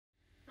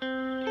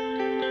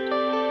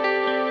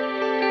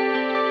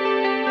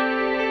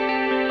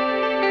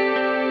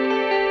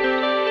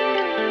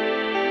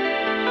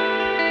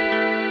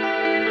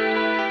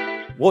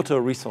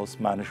Water resource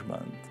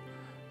management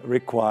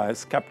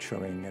requires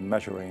capturing and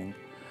measuring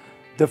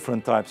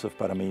different types of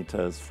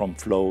parameters from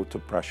flow to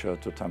pressure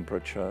to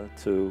temperature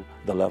to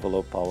the level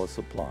of power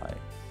supply.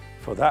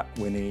 For that,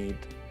 we need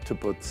to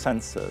put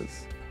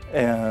sensors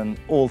in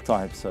all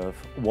types of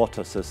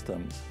water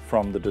systems,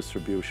 from the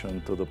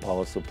distribution to the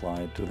power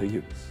supply to the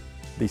use.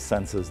 These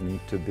sensors need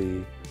to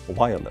be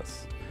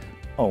wireless,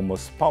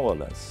 almost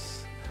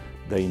powerless.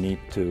 They need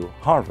to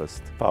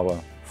harvest power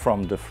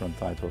from different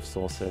types of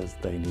sources.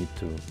 They need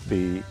to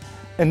be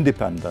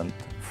independent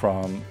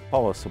from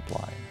power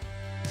supply.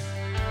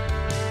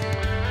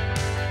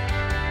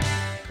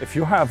 If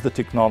you have the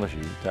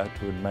technology that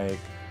would make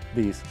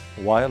these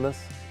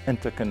wireless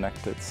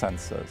interconnected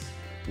sensors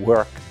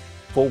work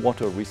for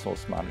water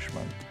resource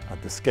management at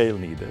the scale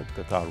needed,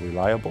 that are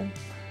reliable,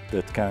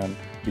 that can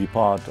be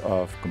part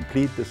of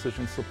complete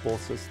decision support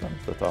systems,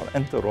 that are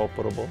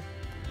interoperable,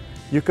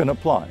 you can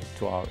apply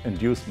to our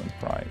inducement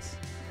prize.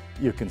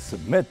 You can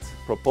submit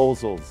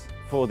proposals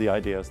for the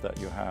ideas that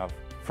you have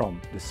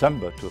from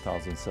December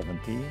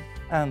 2017,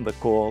 and the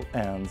call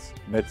ends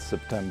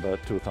mid-September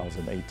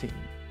 2018.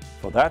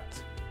 For that,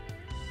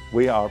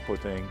 we are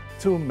putting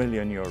 €2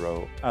 million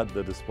at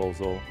the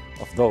disposal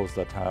of those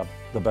that have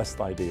the best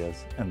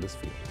ideas in this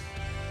field.